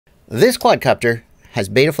This quadcopter has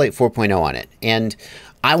Betaflight 4.0 on it, and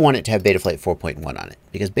I want it to have Betaflight 4.1 on it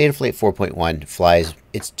because Betaflight 4.1 flies,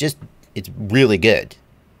 it's really good.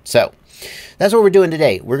 So that's what we're doing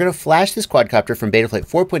today. We're going to flash this quadcopter from Betaflight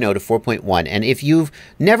 4.0 to 4.1. And if you've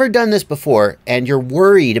never done this before and you're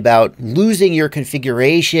worried about losing your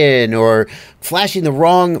configuration or flashing the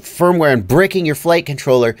wrong firmware and breaking your flight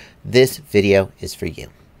controller, this video is for you.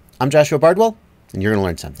 I'm Joshua Bardwell, and you're going to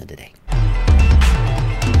learn something today.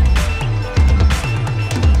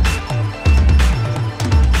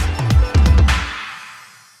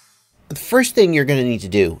 The first thing you're going to need to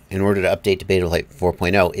do in order to update to Betaflight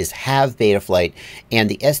 4.0 is have Betaflight and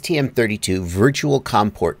the STM32 virtual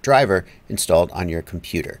COM port driver installed on your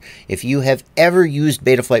computer. If you have ever used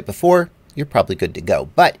Betaflight before, you're probably good to go.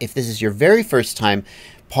 But if this is your very first time,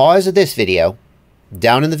 pause this video.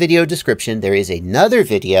 Down in the video description, there is another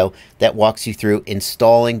video that walks you through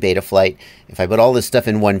installing Betaflight. If I put all this stuff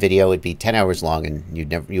in one video, it'd be 10 hours long and you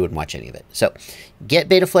wouldn't watch any of it. So get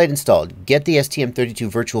Betaflight installed, get the STM32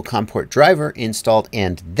 virtual COM port driver installed,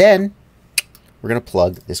 and then we're going to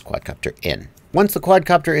plug this quadcopter in. Once the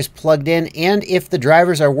quadcopter is plugged in, and if the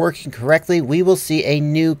drivers are working correctly, we will see a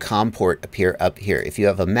new COM port appear up here. If you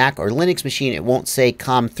have a Mac or Linux machine, it won't say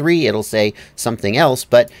COM3, it'll say something else,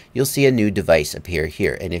 but you'll see a new device appear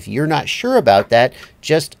here. And if you're not sure about that,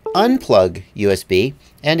 just unplug USB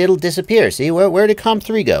and it'll disappear. See, where did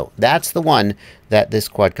COM3 go? That's the one that this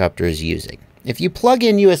quadcopter is using. If you plug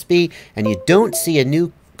in USB and you don't see a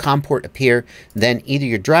new COM port appear, then either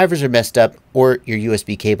your drivers are messed up or your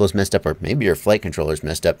USB cable is messed up, or maybe your flight controller is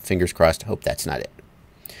messed up. Fingers crossed. Hope that's not it.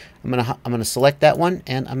 I'm gonna select that one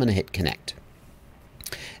and I'm gonna hit connect.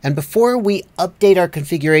 And before we update our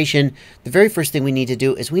configuration, the very first thing we need to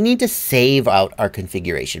do is we need to save out our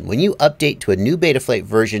configuration. When you update to a new Betaflight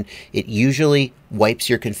version, it usually wipes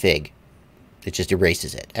your config. It just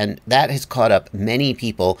erases it. And that has caught up many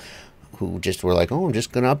people who just were like, oh, I'm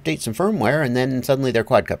just going to update some firmware, and then suddenly their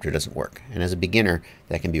quadcopter doesn't work. And as a beginner,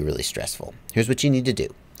 that can be really stressful. Here's what you need to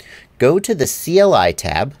do. Go to the CLI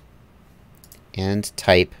tab and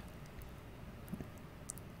type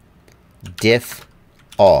diff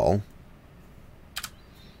all.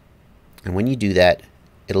 And when you do that,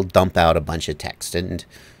 it'll dump out a bunch of text. And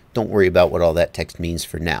don't worry about what all that text means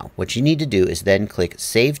for now. What you need to do is then click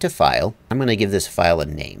Save to File. I'm going to give this file a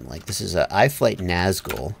name. Like this is a iFlight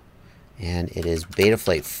Nazgul. And it is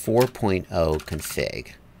Betaflight 4.0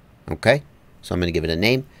 config. Okay, so I'm going to give it a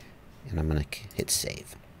name, and I'm going to hit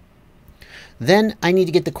save. Then I need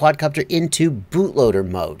to get the quadcopter into bootloader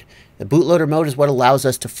mode. The bootloader mode is what allows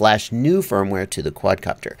us to flash new firmware to the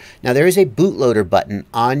quadcopter. Now there is a bootloader button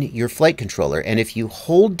on your flight controller, and if you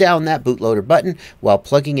hold down that bootloader button while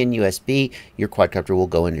plugging in USB, your quadcopter will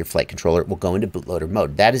go into your flight controller, it will go into bootloader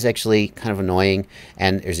mode. That is actually kind of annoying,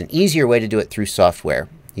 and there's an easier way to do it through software.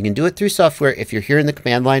 You can do it through software if you're here in the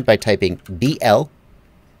command line by typing BL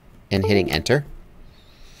and hitting enter.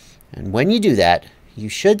 And when you do that, you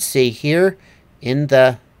should see here in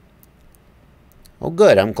the, oh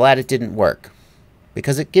good, I'm glad it didn't work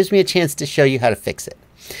because it gives me a chance to show you how to fix it.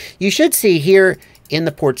 You should see here in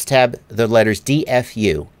the ports tab the letters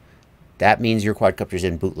DFU. That means your quadcopter is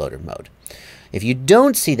in bootloader mode. If you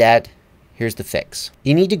don't see that, here's the fix.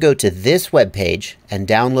 You need to go to this web page and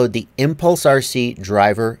download the Impulse RC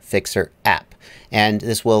Driver Fixer app, and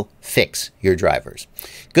this will fix your drivers.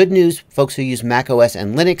 Good news, folks who use Mac OS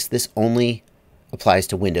and Linux, this only applies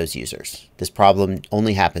to Windows users. This problem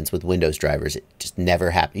only happens with Windows drivers. It just never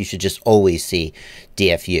happens. You should just always see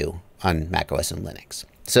DFU on Mac OS and Linux.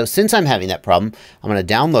 So since I'm having that problem, I'm going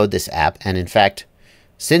to download this app, and in fact,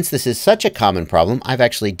 since this is such a common problem, I've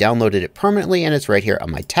actually downloaded it permanently and it's right here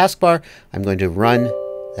on my taskbar. I'm going to run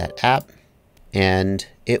that app and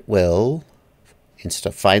it will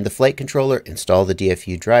find the flight controller, install the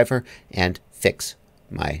DFU driver, and fix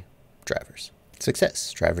my drivers.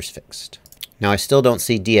 Success, drivers fixed. Now I still don't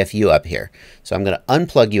see DFU up here, so I'm going to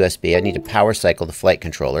unplug USB. I need to power cycle the flight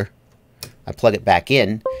controller. I plug it back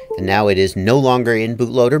in, and now it is no longer in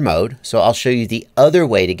bootloader mode. So I'll show you the other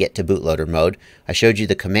way to get to bootloader mode. I showed you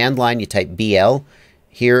the command line. You type BL.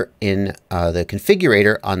 Here in the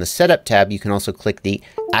configurator on the setup tab, you can also click the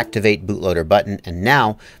activate bootloader button. And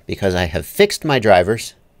now, because I have fixed my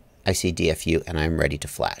drivers, I see DFU and I'm ready to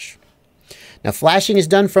flash. Now flashing is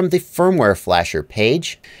done from the firmware flasher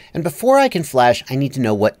page. And before I can flash, I need to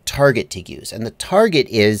know what target to use. And the target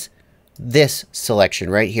is this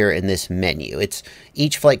selection right here in this menu.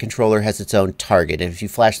 Each flight controller has its own target, and if you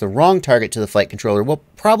flash the wrong target to the flight controller, well,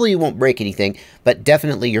 probably you won't break anything, but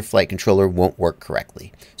definitely your flight controller won't work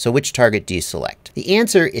correctly. So which target do you select? The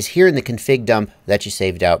answer is here in the config dump that you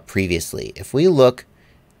saved out previously. If we look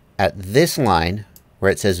at this line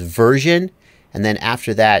where it says version, and then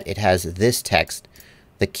after that it has this text,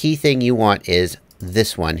 the key thing you want is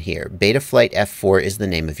this one here. Betaflight F4 is the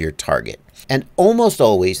name of your target. And almost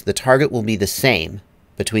always the target will be the same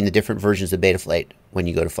between the different versions of Betaflight when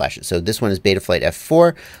you go to flash it. So this one is Betaflight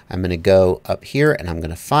F4. I'm going to go up here and I'm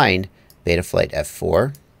going to find Betaflight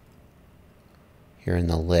F4 here in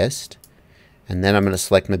the list. And then I'm going to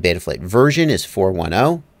select my Betaflight version is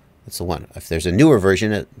 410. That's the one. If there's a newer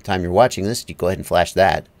version at the time you're watching this, you go ahead and flash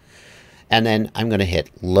that. And then I'm going to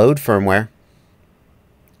hit load firmware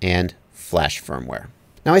and flash firmware.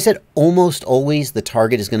 Now I said almost always the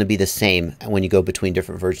target is going to be the same when you go between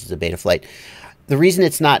different versions of Betaflight. The reason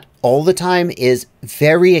it's not all the time is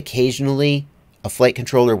very occasionally a flight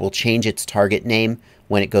controller will change its target name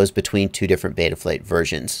when it goes between two different Betaflight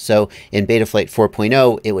versions. So in Betaflight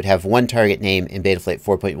 4.0, it would have one target name. In Betaflight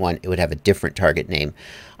 4.1, it would have a different target name.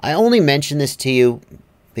 I only mention this to you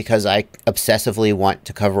because I obsessively want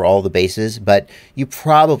to cover all the bases, but you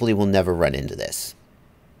probably will never run into this.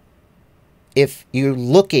 If you're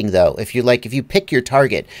looking though, if you pick your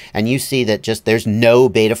target and you see that just there's no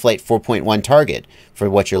Betaflight 4.1 target for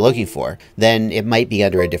what you're looking for, then it might be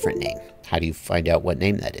under a different name. How do you find out what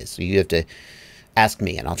name that is? So you have to ask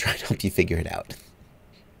me and I'll try to help you figure it out.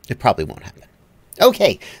 It probably won't happen.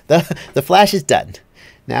 Okay, the flash is done.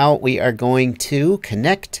 Now we are going to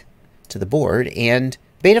connect to the board, and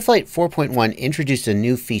Betaflight 4.1 introduced a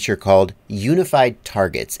new feature called Unified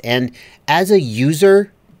Targets. And as a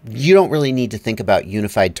user, you don't really need to think about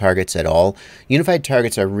unified targets at all. Unified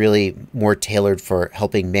targets are really more tailored for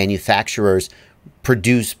helping manufacturers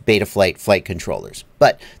produce Betaflight flight controllers.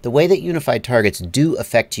 But the way that unified targets do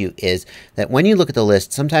affect you is that when you look at the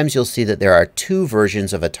list, sometimes you'll see that there are two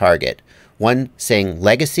versions of a target. One saying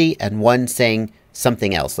legacy and one saying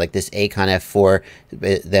something else, like this ACON F4,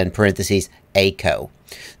 then parentheses ACO.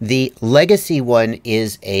 The legacy one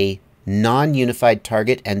is a non-unified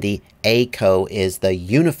target and the ACO is the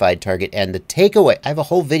unified target. And the takeaway, I have a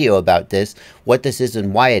whole video about this, what this is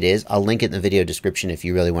and why it is. I'll link it in the video description if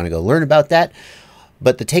you really want to go learn about that.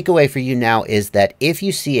 But the takeaway for you now is that if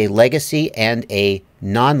you see a legacy and a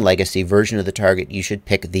non-legacy version of the target, you should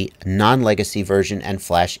pick the non-legacy version and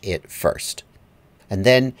flash it first. And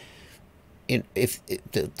then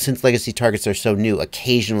since legacy targets are so new,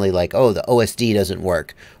 occasionally like, oh, the OSD doesn't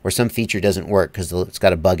work or some feature doesn't work because it's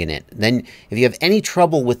got a bug in it. Then if you have any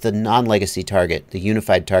trouble with the non-legacy target, the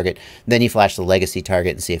unified target, then you flash the legacy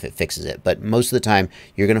target and see if it fixes it. But most of the time,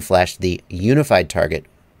 you're going to flash the unified target,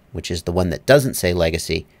 which is the one that doesn't say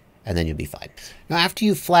legacy, and then you'll be fine. Now, after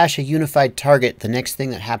you flash a unified target, the next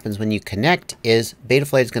thing that happens when you connect is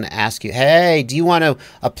Betaflight is going to ask you, hey, do you want to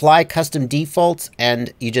apply custom defaults?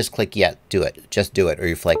 And you just click, yeah, do it. Just do it, or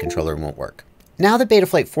your flight controller won't work. Now that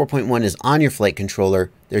Betaflight 4.1 is on your flight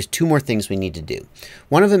controller, there's two more things we need to do.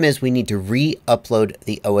 One of them is we need to re-upload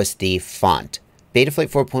the OSD font.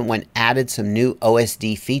 Betaflight 4.1 added some new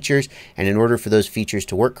OSD features, and in order for those features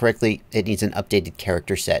to work correctly, it needs an updated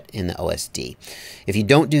character set in the OSD. If you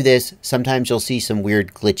don't do this, sometimes you'll see some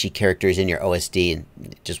weird glitchy characters in your OSD and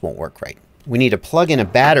it just won't work right. We need to plug in a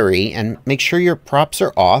battery and make sure your props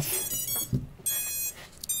are off.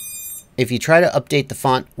 If you try to update the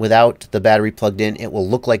font without the battery plugged in, it will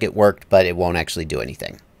look like it worked, but it won't actually do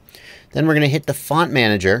anything. Then we're going to hit the font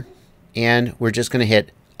manager and we're just going to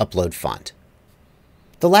hit upload font.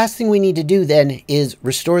 The last thing we need to do then is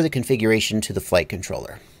restore the configuration to the flight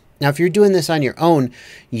controller. Now, if you're doing this on your own,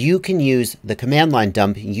 you can use the command line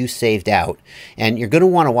dump you saved out, and you're going to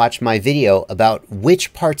want to watch my video about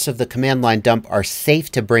which parts of the command line dump are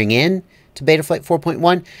safe to bring in to Betaflight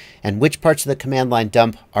 4.1 and which parts of the command line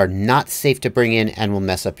dump are not safe to bring in and will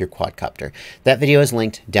mess up your quadcopter. That video is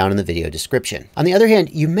linked down in the video description. On the other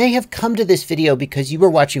hand, you may have come to this video because you were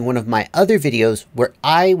watching one of my other videos where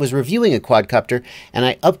I was reviewing a quadcopter and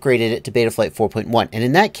I upgraded it to Betaflight 4.1. And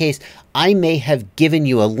in that case, I may have given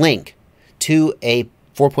you a link to a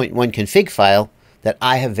 4.1 config file that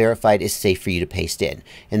I have verified is safe for you to paste in.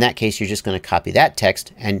 In that case, you're just going to copy that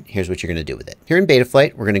text, and here's what you're going to do with it. Here in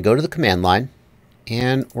Betaflight, we're going to go to the command line,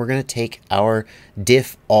 and we're going to take our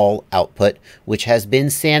diff all output, which has been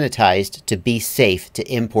sanitized to be safe to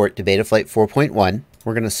import to Betaflight 4.1.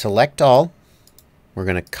 We're going to select all. We're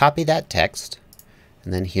going to copy that text,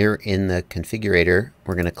 and then here in the configurator,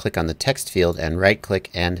 we're going to click on the text field and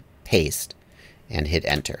right-click and paste, and hit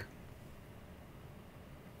enter.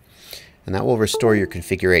 And that will restore your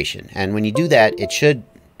configuration. And when you do that, it should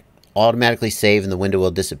automatically save and the window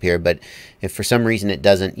will disappear. But if for some reason it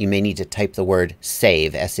doesn't, you may need to type the word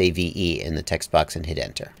save, S-A-V-E, in the text box and hit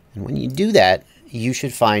enter. And when you do that, you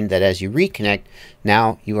should find that as you reconnect,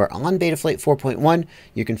 now you are on Betaflight 4.1,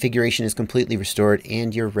 your configuration is completely restored,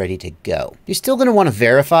 and you're ready to go. You're still going to want to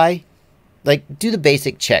verify. Like, do the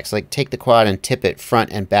basic checks, like take the quad and tip it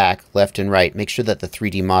front and back, left and right. Make sure that the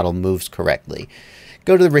 3D model moves correctly.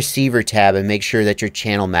 Go to the receiver tab and make sure that your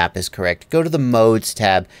channel map is correct. Go to the modes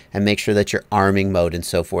tab and make sure that your arming mode and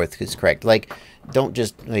so forth is correct. Like, don't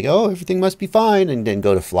just like, oh, everything must be fine, and then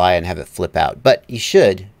go to fly and have it flip out. But you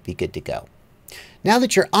should be good to go. Now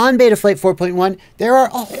that you're on Betaflight 4.1, there are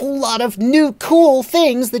a whole lot of new cool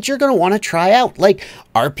things that you're going to want to try out, like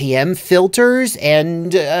RPM filters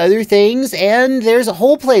and other things, and there's a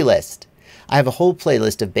whole playlist. I have a whole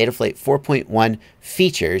playlist of Betaflight 4.1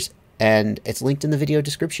 features, and it's linked in the video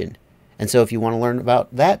description. And so if you want to learn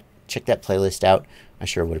about that, check that playlist out. I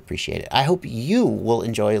sure would appreciate it. I hope you will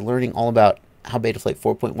enjoy learning all about how Betaflight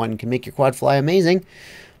 4.1 can make your quad fly amazing.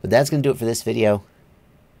 But that's going to do it for this video.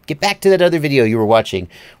 Get back to that other video you were watching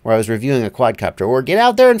where I was reviewing a quadcopter, or get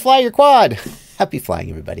out there and fly your quad. Happy flying,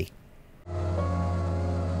 everybody.